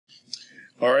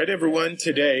All right, everyone,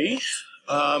 today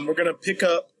we're going to pick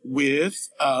up with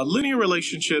linear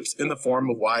relationships in the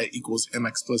form of y equals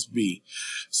mx plus b.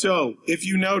 So if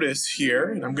you notice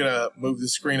here, and I'm going to move the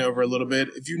screen over a little bit,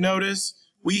 if you notice,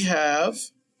 we have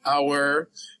our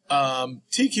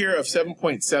TEK here of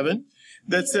 7.7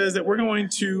 that says that we're going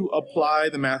to apply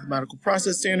the mathematical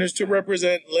process standards to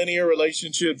represent linear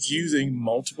relationships using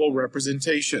multiple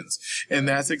representations. And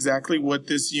that's exactly what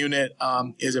this unit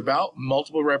is about,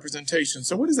 multiple representations.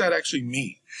 So what does that actually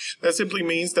mean? That simply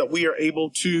means that we are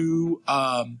able to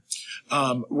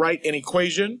write an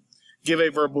equation, give a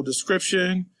verbal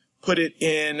description, put it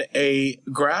in a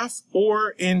graph,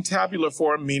 or in tabular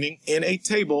form, meaning in a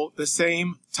table, the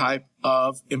same type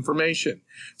of information.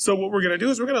 So what we're going to do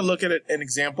is we're going to look at an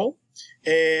example,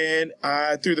 and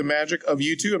through the magic of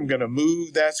YouTube, I'm going to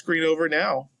move that screen over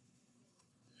now.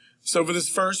 So for this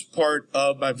first part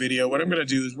of my video, what I'm going to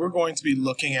do is we're going to be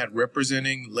looking at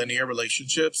representing linear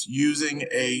relationships using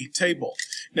a table.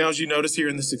 Now, as you notice here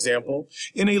in this example,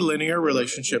 in a linear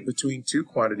relationship between two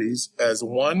quantities, as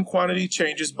one quantity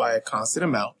changes by a constant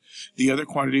amount, the other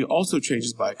quantity also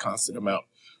changes by a constant amount.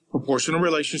 Proportional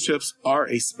relationships are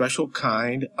a special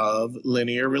kind of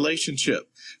linear relationship.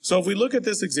 So if we look at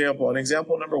this example, in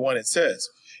example number 1, it says,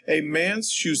 a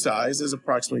man's shoe size is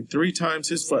approximately 3 times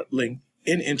his foot length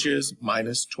in inches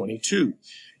minus 22.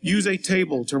 Use a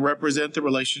table to represent the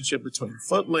relationship between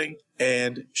foot length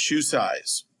and shoe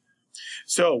size.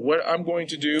 So what I'm going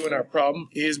to do in our problem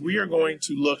is we are going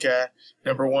to look at,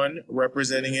 number 1,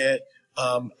 representing it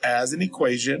as an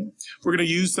equation. We're going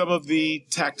to use some of the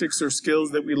tactics or skills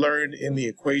that we learned in the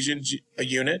equation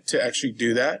unit to actually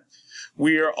do that.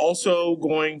 We are also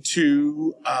going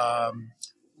to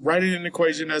write it in an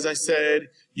equation, as I said,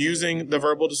 using the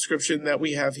verbal description that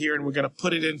we have here, and we're going to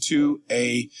put it into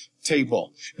a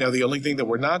table. Now, the only thing that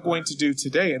we're not going to do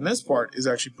today in this part is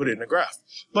actually put it in a graph,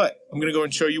 but I'm going to go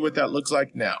and show you what that looks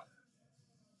like now.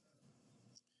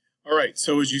 All right,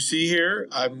 so as you see here,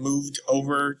 I've moved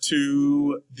over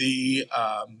to the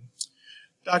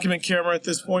document camera at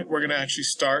this point. We're going to actually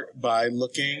start by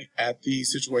looking at the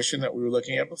situation that we were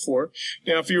looking at before.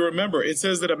 Now, if you remember, it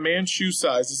says that a man's shoe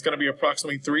size is going to be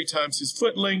approximately 3 times his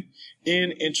foot length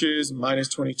in inches minus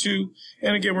 22.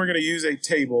 And again, we're going to use a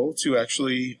table to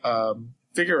actually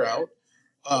figure out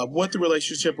what the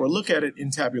relationship, or look at it in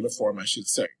tabular form, I should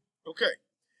say. Okay,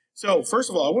 so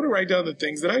first of all, I want to write down the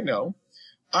things that I know.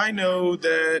 I know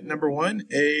that, number 1,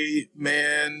 a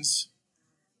man's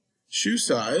shoe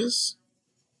size,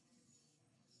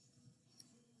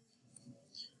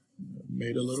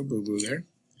 made a little boo-boo there.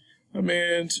 A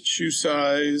man's shoe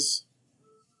size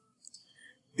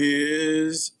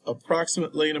is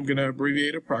approximately, and I'm going to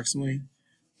abbreviate approximately,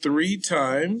 3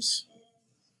 times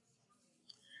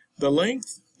the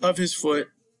length of his foot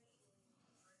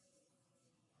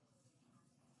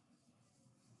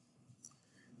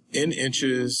in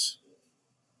inches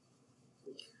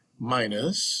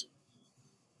minus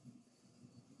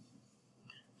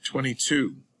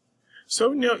 22.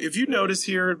 So, if you notice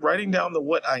here, writing down the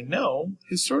what I know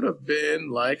has sort of been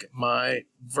like my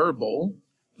verbal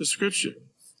description.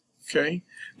 Okay,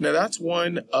 now that's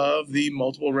one of the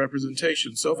multiple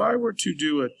representations. So if I were to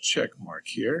do a check mark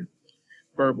here,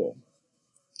 verbal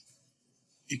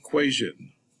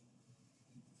equation,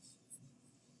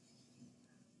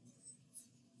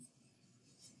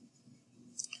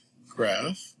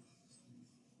 graph,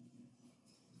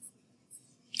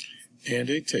 and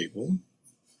a table.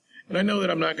 And I know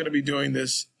that I'm not going to be doing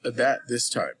this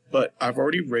time, but I've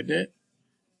already written it,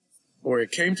 or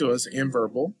it came to us in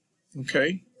verbal.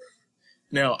 Okay.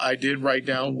 Now, I did write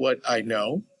down what I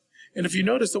know. And if you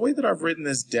notice, the way that I've written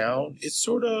this down, it's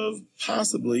sort of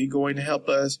possibly going to help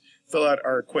us fill out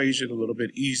our equation a little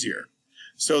bit easier.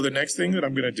 So the next thing that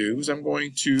I'm going to do is I'm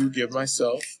going to give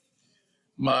myself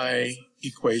my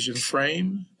equation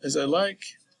frame as I like.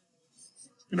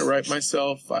 I'm going to write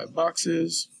myself 5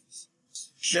 boxes.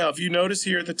 Now, if you notice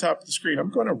here at the top of the screen,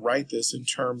 I'm going to write this in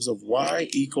terms of y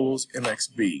equals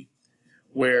mx+b,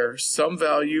 where some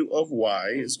value of y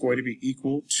is going to be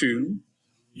equal to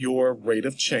your rate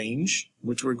of change,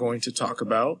 which we're going to talk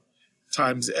about,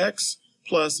 times x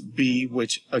plus b,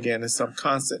 which again is some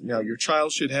constant. Now, your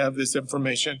child should have this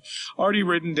information already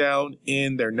written down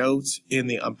in their notes in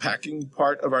the unpacking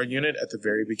part of our unit at the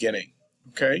very beginning.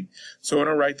 Okay, so I'm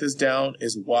going to write this down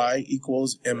as y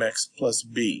equals mx plus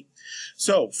b.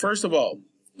 So first of all,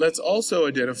 let's also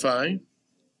identify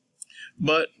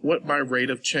what my rate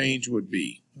of change would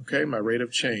be. Okay, my rate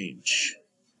of change,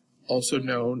 also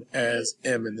known as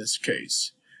m in this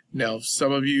case. Now,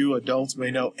 some of you adults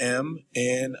may know m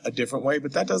in a different way,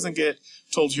 but that doesn't get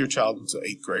told to your child until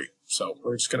 8th grade. So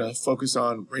we're just going to focus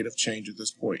on rate of change at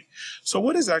this point. So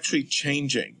what is actually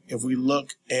changing if we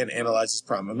look and analyze this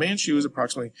problem? A man's shoe is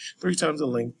approximately 3 times the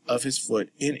length of his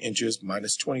foot in inches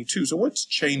minus 22. So what's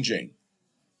changing?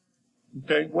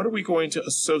 Okay, what are we going to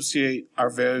associate our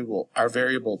variable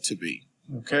to be?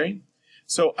 Okay,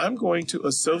 so I'm going to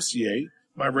associate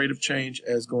my rate of change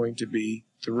as going to be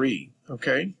 3.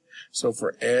 Okay, so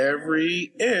for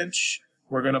every inch,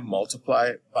 we're going to multiply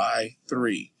it by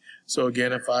 3. So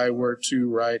again, if I were to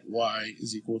write y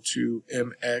is equal to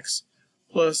mx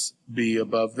plus b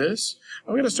above this,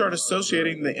 I'm going to start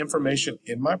associating the information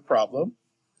in my problem.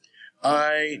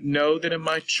 I know that in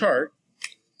my chart,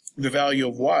 the value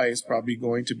of y is probably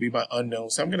going to be my unknown.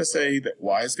 So I'm going to say that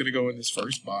y is going to go in this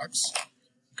first box.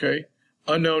 Okay,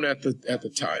 unknown at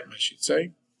the time, I should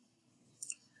say.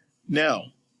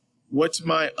 Now, what's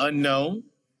my unknown?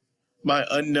 My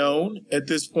unknown at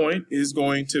this point is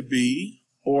going to be,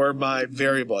 or my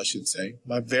variable, I should say,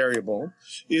 my variable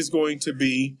is going to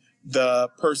be the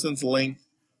person's length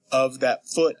of that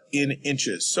foot in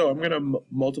inches. So I'm going to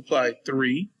multiply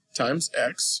 3 times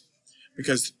x,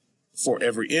 because for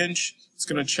every inch, it's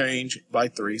going to change by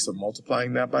 3. So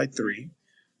multiplying that by 3,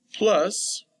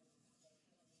 plus,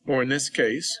 or in this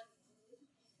case,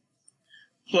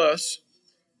 plus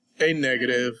a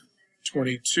negative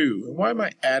 22. And why am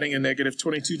I adding a negative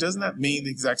 22? Doesn't that mean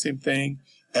the exact same thing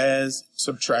as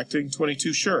subtracting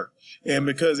 22? Sure. And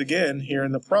because, again, here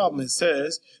in the problem, it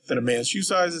says that a man's shoe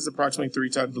size is approximately 3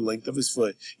 times the length of his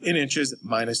foot in inches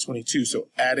minus 22. So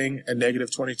adding a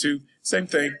negative 22, same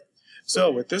thing.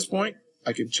 So at this point,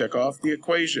 I can check off the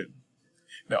equation.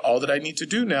 Now, all that I need to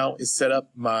do now is set up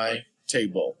my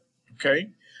table. Okay?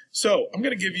 So I'm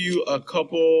going to give you a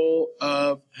couple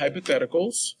of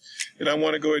hypotheticals, and I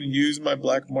want to go ahead and use my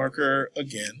black marker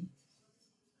again.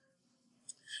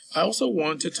 I also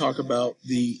want to talk about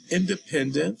the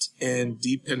independent and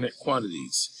dependent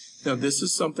quantities. Now, this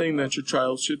is something that your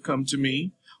child should come to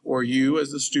me, or you as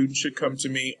the student should come to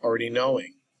me already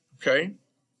knowing. Okay?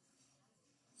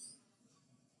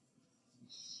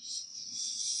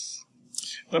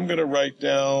 I'm going to write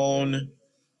down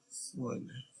 1,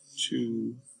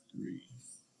 2, 3,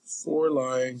 4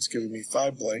 lines, giving me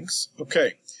 5 blanks.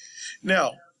 Okay.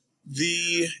 Now,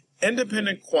 the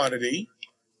independent quantity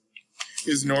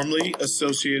is normally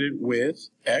associated with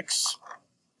x,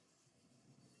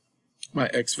 my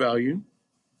x value,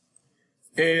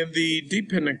 and the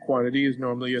dependent quantity is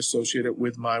normally associated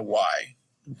with my y,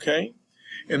 okay?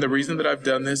 And the reason that I've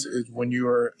done this is when you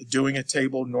are doing a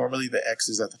table, normally the x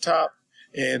is at the top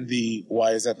and the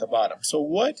y is at the bottom. So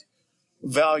what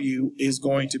value is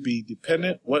going to be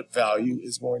dependent? What value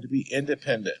is going to be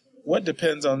independent? What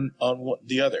depends on what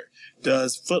the other?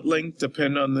 Does foot length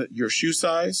depend on your shoe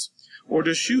size? Or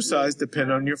does shoe size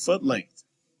depend on your foot length?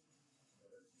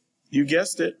 You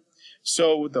guessed it.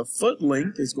 So the foot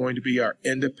length is going to be our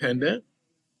independent.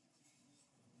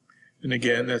 And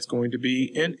again, that's going to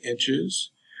be in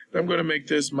inches. I'm going to make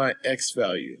this my x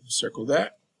value. Circle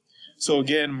that. So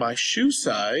again, my shoe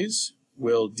size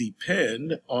will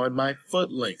depend on my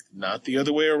foot length, not the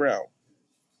other way around.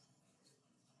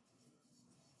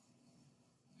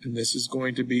 And this is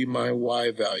going to be my y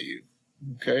value.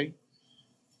 Okay?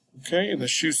 Okay, and the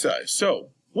shoe size. So,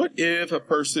 what if a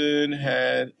person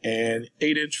had an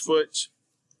 8-inch foot,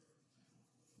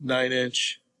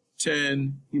 9-inch,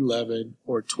 10, 11,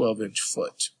 or 12-inch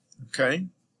foot? Okay?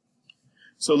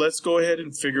 So let's go ahead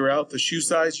and figure out the shoe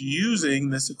size using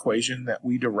this equation that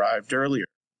we derived earlier.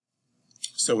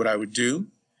 So what I would do,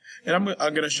 and I'm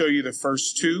going to show you the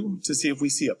first two to see if we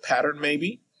see a pattern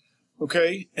maybe.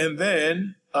 Okay, and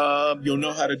then you'll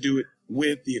know how to do it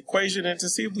with the equation and to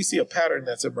see if we see a pattern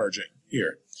that's emerging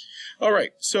here. All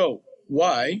right, so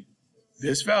y,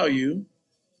 this value,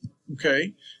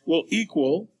 okay, will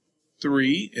equal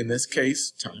 3, in this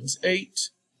case, times 8,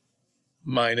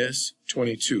 minus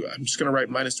 22. I'm just going to write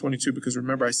minus 22 because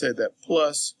remember I said that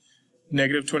plus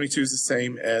negative 22 is the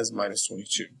same as minus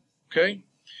 22. Okay,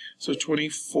 so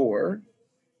 24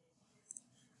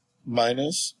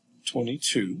 minus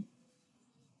 22.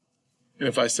 And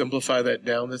if I simplify that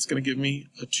down, that's going to give me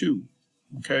a 2,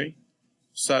 okay?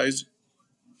 Size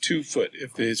 2 foot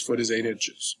if his foot is 8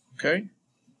 inches, okay?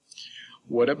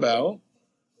 What about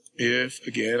if,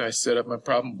 again, I set up my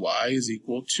problem, y is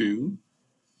equal to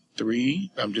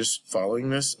 3. I'm just following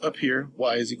this up here.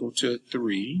 Y is equal to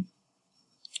 3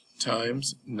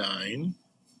 times 9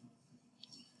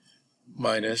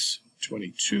 minus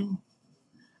 22.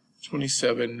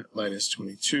 27 minus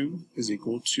 22 is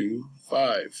equal to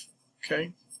 5.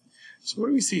 Okay, so what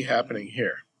do we see happening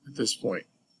here at this point?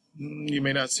 You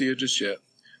may not see it just yet.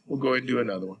 We'll go ahead and do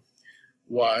another one.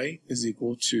 y is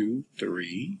equal to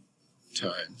 3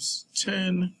 times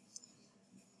 10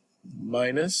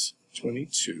 minus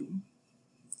 22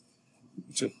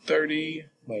 to 30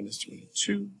 minus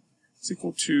 22 is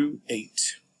equal to 8.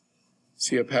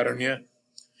 See a pattern yet?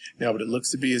 Now what it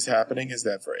looks to be is happening is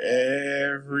that for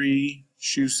every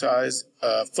shoe size,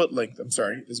 foot length,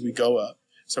 as we go up,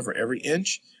 so for every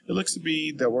inch, it looks to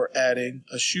be that we're adding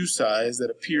a shoe size that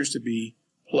appears to be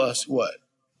plus what?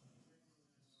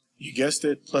 You guessed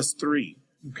it, plus 3.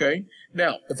 Okay?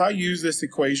 Now, if I use this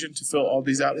equation to fill all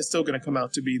these out, it's still going to come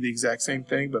out to be the exact same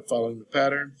thing, but following the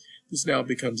pattern. This now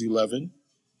becomes 11.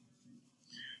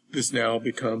 This now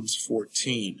becomes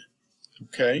 14.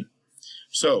 Okay?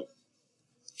 So,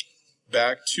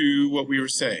 back to what we were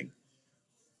saying.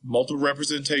 Multiple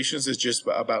representations is just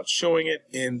about showing it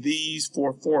in these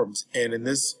 4 forms. And in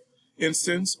this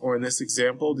instance, or in this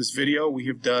example, this video, we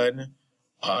have done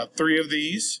 3 of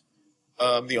these.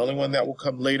 The only one that will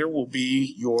come later will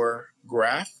be your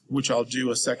graph, which I'll do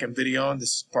a second video on.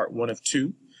 This is part 1 of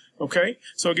 2. Okay,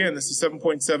 so again, this is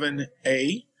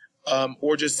 7.7a,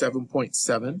 or just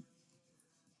 7.7.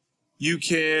 You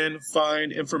can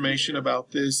find information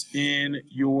about this in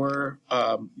your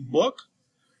book.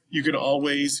 You can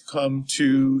always come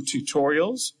to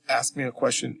tutorials, ask me a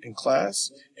question in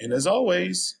class, and as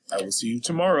always, I will see you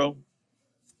tomorrow.